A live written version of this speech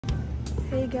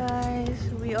Hey guys,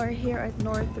 we are here at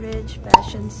Northridge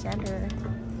Fashion Center.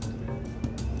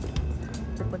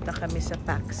 Pupunta kami sa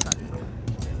PacSun.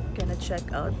 Gonna check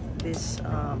out this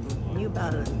New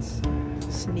Balance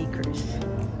sneakers.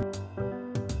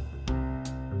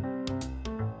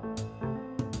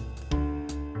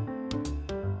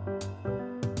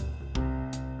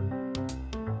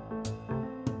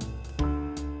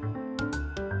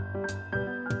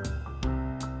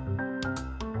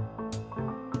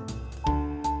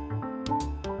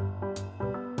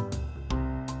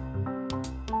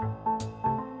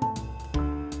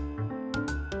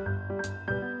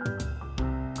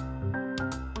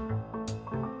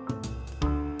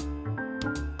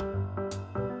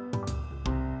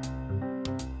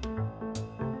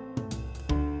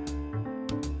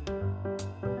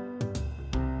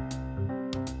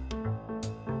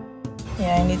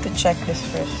 Yeah, I need to check this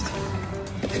first.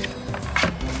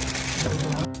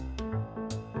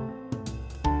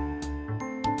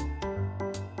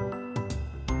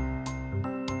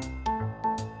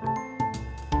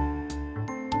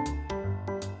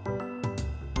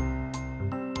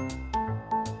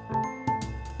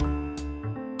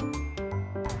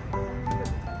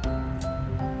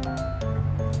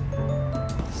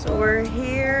 So we're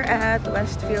here at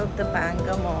Westfield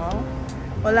Topanga Mall.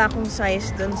 Wala akong size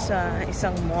dun sa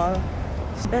isang mall.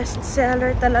 Best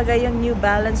seller talaga yung New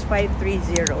Balance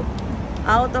 530.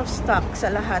 Out of stock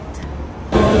sa lahat.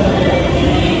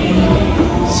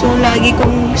 So lagi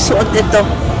kong suot ito.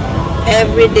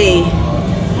 Every day.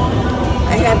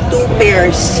 I have 2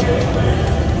 pairs.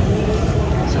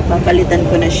 So papalitan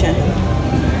ko na siya.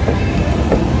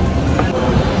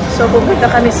 So pupunta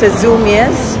kami sa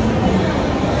Zumiez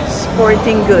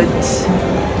Sporting Goods.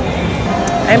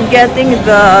 I'm getting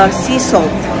the Seasalt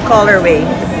colorway.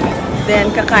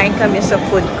 Then, kakain kami sa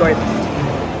food court.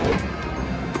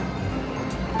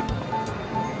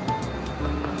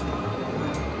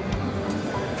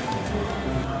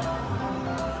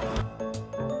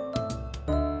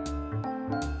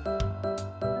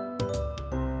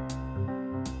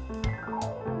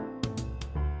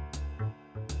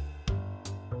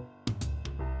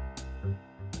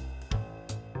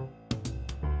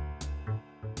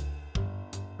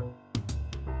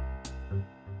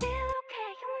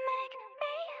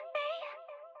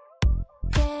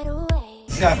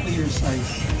 Exactly your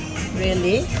size.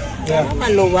 Really? Yeah.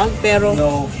 Maluwag, pero...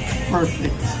 No,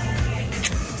 perfect.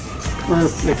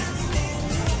 Perfect.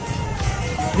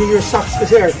 Your socks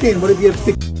kasi are thin. What if you have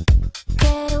thick?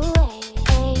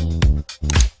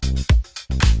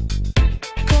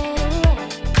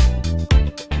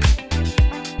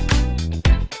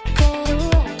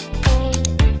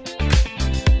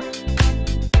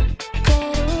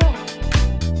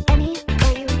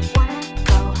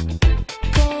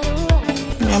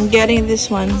 I'm getting this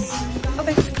one.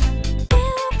 Okay.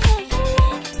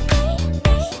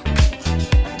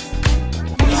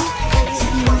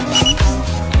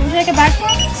 Would you like a bag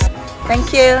for me?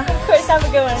 Thank you. Of course, have a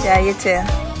good one. Yeah, you too.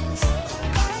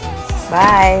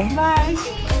 Bye. Bye.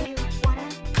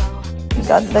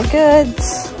 Got the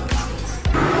goods.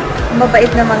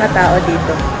 Mabait na mga tao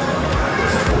dito.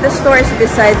 The store is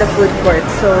beside the food court,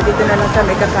 so dito na lang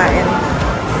kami kakain.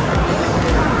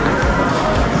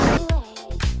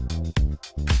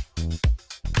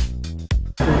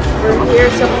 We're here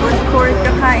sa food court,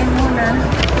 kakain muna.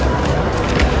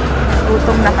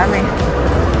 Gutom na kami.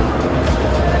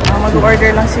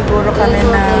 Mag-order lang siguro kami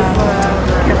ng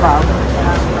kebab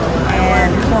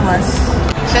and hummus.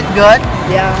 Is it good?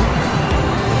 Yeah.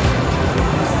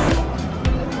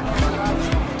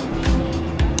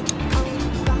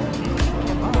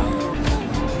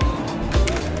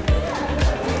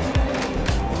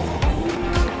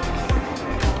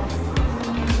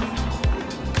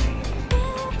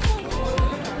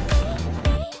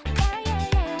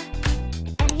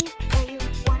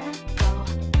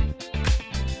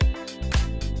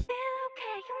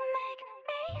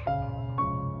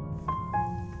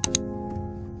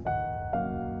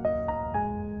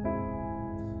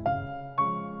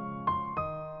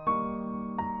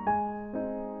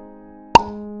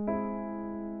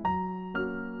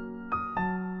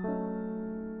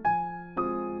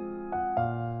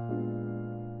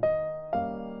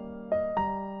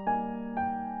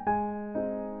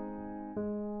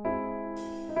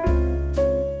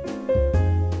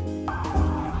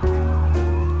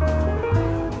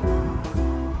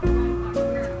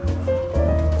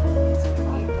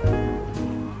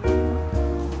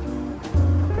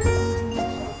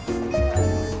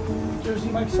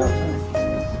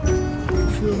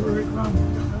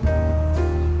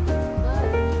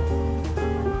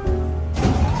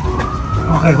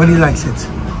 Okay, what do you like, Sid?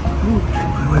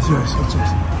 What's yours? What's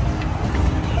yours?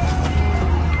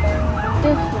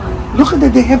 This one. Look at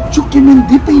that. They have chukimen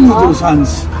dipping noodles,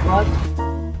 Hans. What?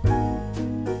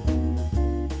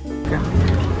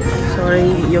 Sorry,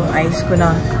 yung eyes ko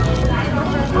na.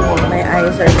 My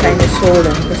eyes are kind of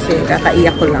swollen kasi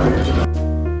kakaiyak ko lang.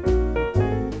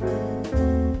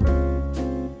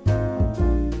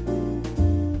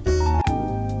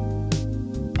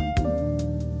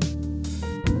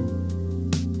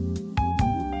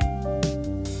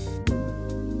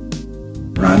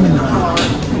 Ramen.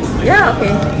 Yeah,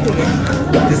 okay. Sige.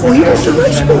 Oh, here's the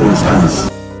vegetables, Hans.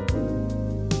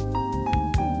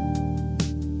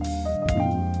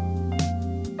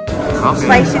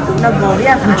 Spicy tuna bowl.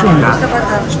 Yeah. Which one? Gusto ko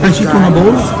to. Spicy tuna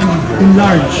bowl in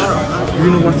large.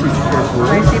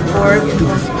 Spicy pork.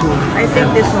 I think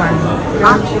this one.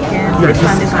 Grilled chicken. This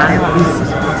one, this one. I want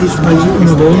This spicy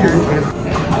tuna bowl.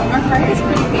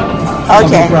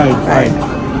 Okay. Fried.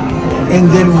 And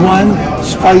then one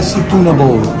spicy tuna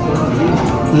bowl.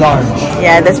 Large.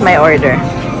 Yeah, that's my order.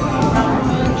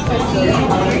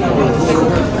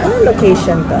 Anong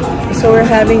location to? So we're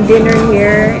having dinner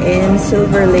here in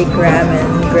Silverlake Ramen,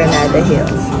 Granada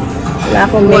Hills. Wala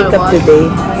akong makeup today.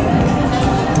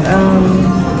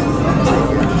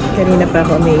 Kanina pa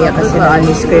ako umiiyak kasi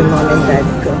na-miss ko yung mom and dad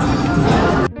ko.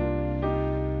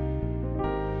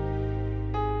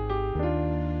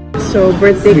 So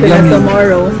birthday ko na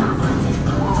tomorrow.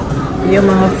 Yung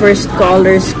mga first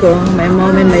callers ko, my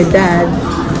mom and my dad,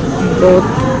 both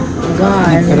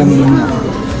gone.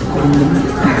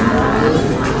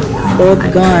 Both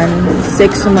gone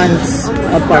 6 months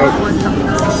apart.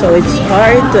 So it's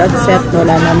hard to accept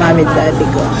wala na mami at daddy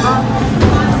ko.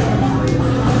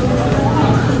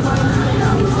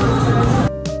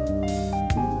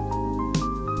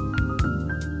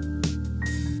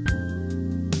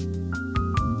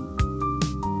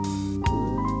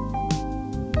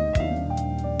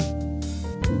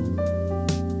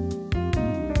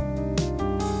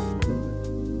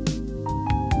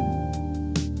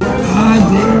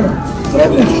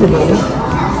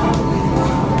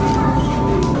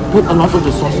 Put a lot of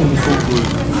the sauce in the so good.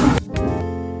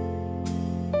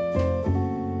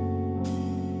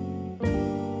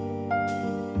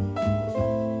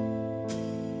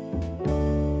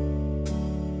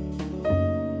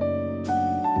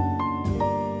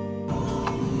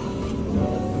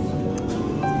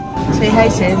 Say hi,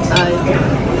 Sid. Hi.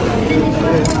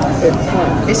 It's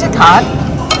hot. Is it hot?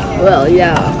 Well,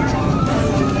 yeah.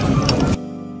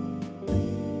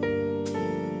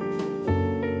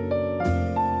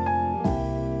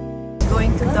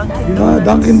 Going to Dunkin' Donuts.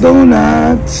 Dunkin'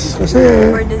 Donuts. Kasi,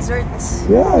 For desserts.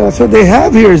 yeah, that's what they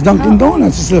have here is Dunkin'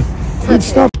 Donuts. It's a good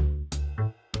stuff.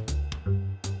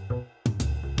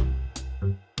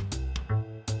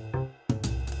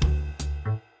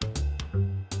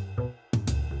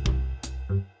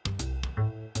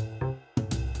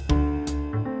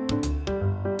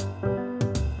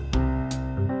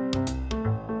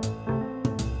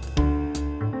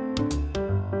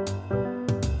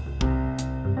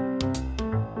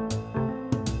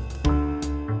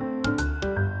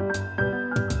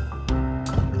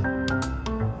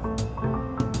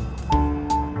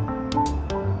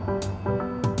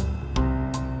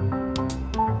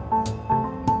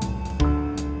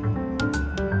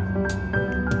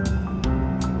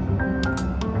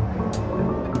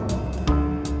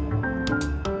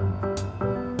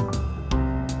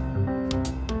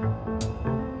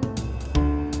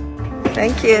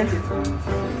 Thank you.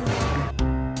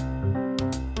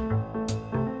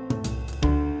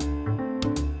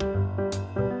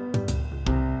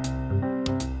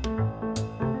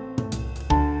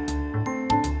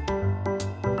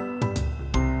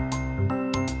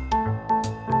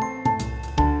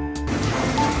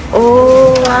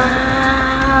 Oh,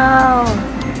 wow.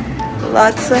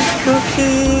 Lots of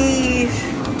cookies.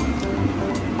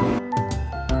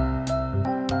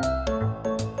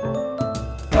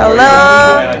 Hello.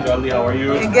 Hi, Jolly, how are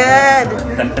you? You good?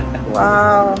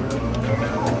 Wow.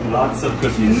 Lots of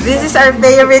cookies. This is our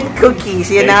favorite cookies,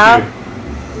 you Thank know?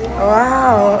 you.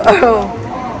 Wow.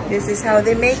 Oh, this is how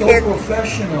they make it.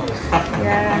 Professional.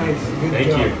 Yeah. Nice.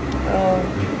 Good Oh. job.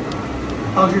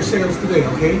 How's your sales today?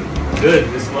 Okay. Good.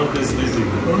 This month is busy.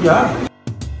 Oh yeah.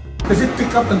 Does it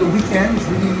pick up on the weekends?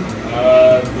 Really?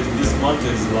 This month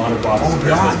is a lot of boxes, Oh,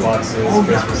 Christmas yeah. boxes, Oh, yeah,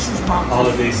 Christmas Christmas boxes.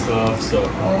 holiday stuff. So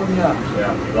Oh yeah.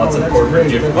 yeah, lots of that's corporate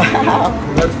great. gift That's,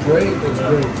 giving. that's great. That's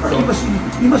great.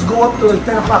 So you must go up to like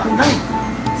 10 o'clock at night.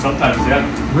 Sometimes, yeah.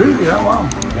 Really? Yeah. Wow.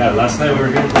 Yeah. Last night we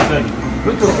were here till 10.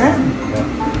 Good to 10. Yeah.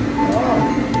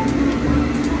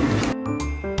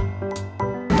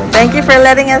 Thank you for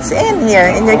letting us in here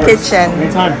in your kitchen.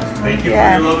 Anytime. Thank you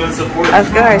Yeah. for your love and support. Of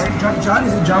course. John,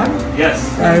 is it John?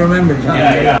 Yes. I remember John.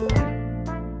 Yeah.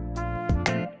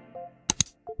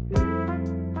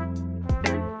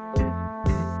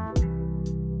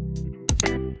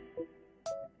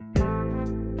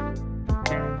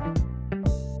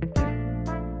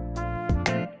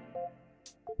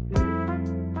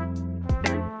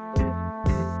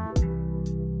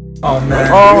 Oh man.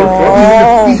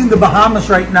 Oh. He's in the Bahamas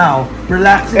right now,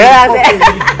 relaxing. Relaxing.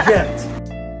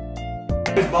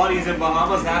 Jet. His body is in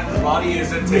Bahamas, half his body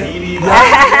is in Tahiti.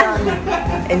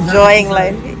 Enjoying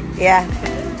life. Yeah.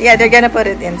 Yeah, they're gonna put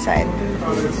it inside.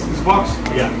 This box?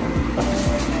 Yeah.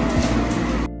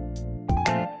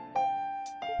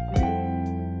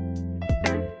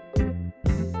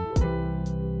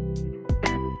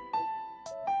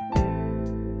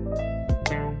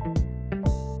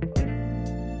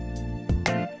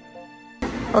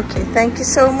 Okay, thank you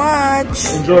so much.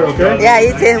 Enjoy, okay? Yeah,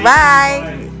 you too.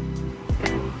 Bye.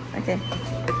 Okay.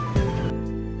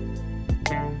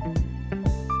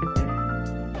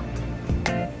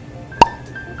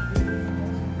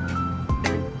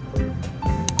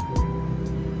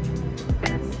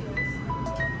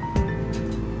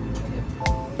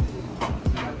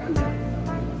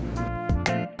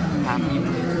 Happy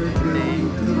birthday.